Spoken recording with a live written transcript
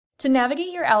To navigate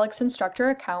your ALEKS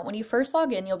Instructor account, when you first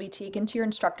log in, you'll be taken to your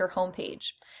Instructor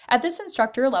homepage. At this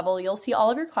Instructor level, you'll see all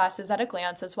of your classes at a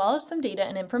glance, as well as some data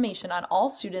and information on all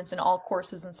students in all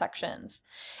courses and sections.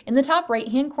 In the top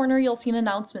right-hand corner, you'll see an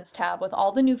Announcements tab with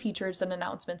all the new features and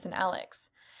announcements in ALEKS.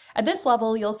 At this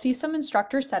level, you'll see some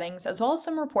instructor settings, as well as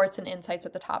some reports and insights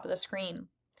at the top of the screen.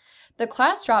 The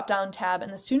Class drop-down tab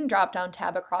and the Student drop-down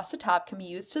tab across the top can be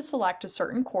used to select a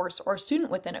certain course or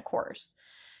student within a course.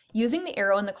 Using the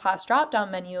arrow in the Class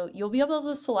drop-down menu, you'll be able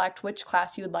to select which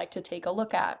class you would like to take a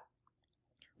look at.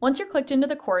 Once you're clicked into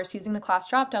the course using the Class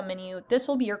drop-down menu, this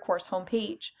will be your course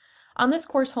homepage. On this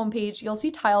course homepage, you'll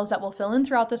see tiles that will fill in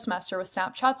throughout the semester with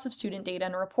snapshots of student data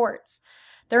and reports.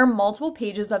 There are multiple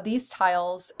pages of these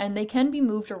tiles, and they can be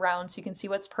moved around so you can see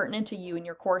what's pertinent to you and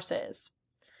your courses.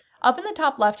 Up in the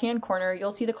top left-hand corner,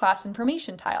 you'll see the Class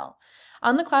Information tile.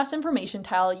 On the Class Information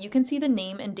tile, you can see the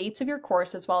name and dates of your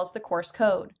course as well as the course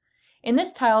code. In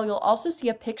this tile, you'll also see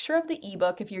a picture of the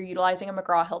ebook if you're utilizing a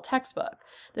McGraw-Hill textbook.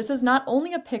 This is not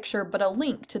only a picture, but a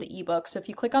link to the ebook, so if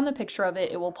you click on the picture of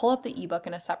it, it will pull up the ebook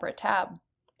in a separate tab.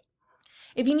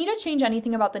 If you need to change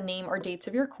anything about the name or dates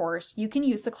of your course, you can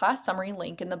use the Class Summary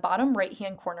link in the bottom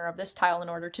right-hand corner of this tile in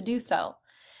order to do so.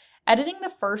 Editing the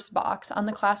first box on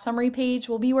the Class Summary page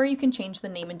will be where you can change the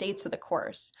name and dates of the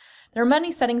course. There are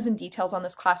many settings and details on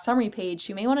this Class Summary page, so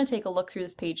you may want to take a look through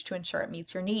this page to ensure it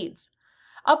meets your needs.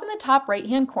 Up in the top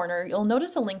right-hand corner, you'll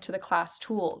notice a link to the Class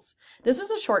Tools. This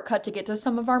is a shortcut to get to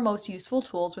some of our most useful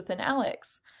tools within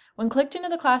ALEKS. When clicked into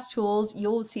the Class Tools,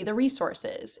 you'll see the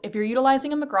resources. If you're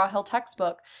utilizing a McGraw-Hill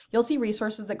textbook, you'll see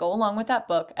resources that go along with that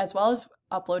book, as well as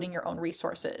uploading your own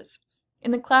resources. In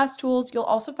the Class Tools, you'll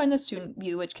also find the Student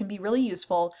View, which can be really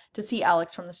useful to see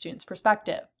ALEKS from the student's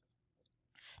perspective.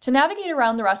 To navigate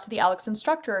around the rest of the ALEKS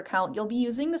Instructor account, you'll be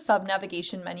using the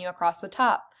Sub-Navigation menu across the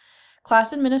top.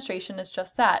 Class Administration is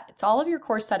just that. It's all of your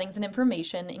course settings and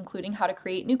information, including how to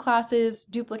create new classes,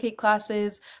 duplicate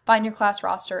classes, find your class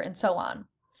roster, and so on.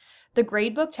 The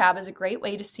Gradebook tab is a great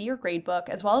way to see your gradebook,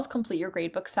 as well as complete your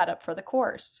gradebook setup for the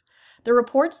course. The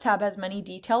Reports tab has many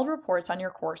detailed reports on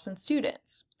your course and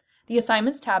students. The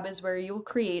Assignments tab is where you will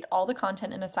create all the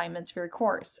content and assignments for your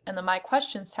course, and the My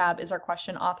Questions tab is our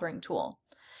question authoring tool.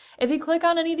 If you click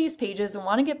on any of these pages and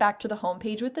want to get back to the home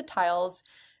page with the tiles,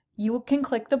 you can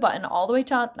click the button all the way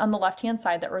on the left-hand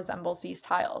side that resembles these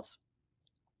tiles.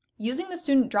 Using the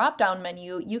Student drop-down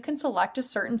menu, you can select a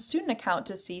certain student account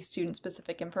to see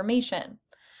student-specific information.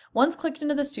 Once clicked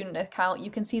into the student account, you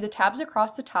can see the tabs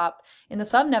across the top in the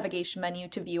Sub-Navigation menu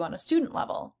to view on a student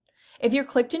level. If you're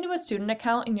clicked into a student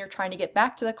account and you're trying to get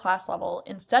back to the class level,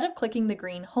 instead of clicking the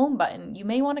green Home button, you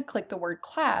may want to click the word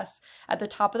Class at the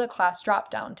top of the Class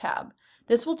drop-down tab.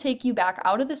 This will take you back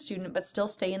out of the student but still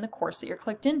stay in the course that you're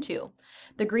clicked into.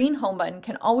 The green Home button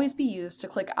can always be used to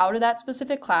click out of that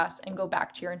specific class and go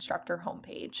back to your instructor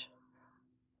homepage.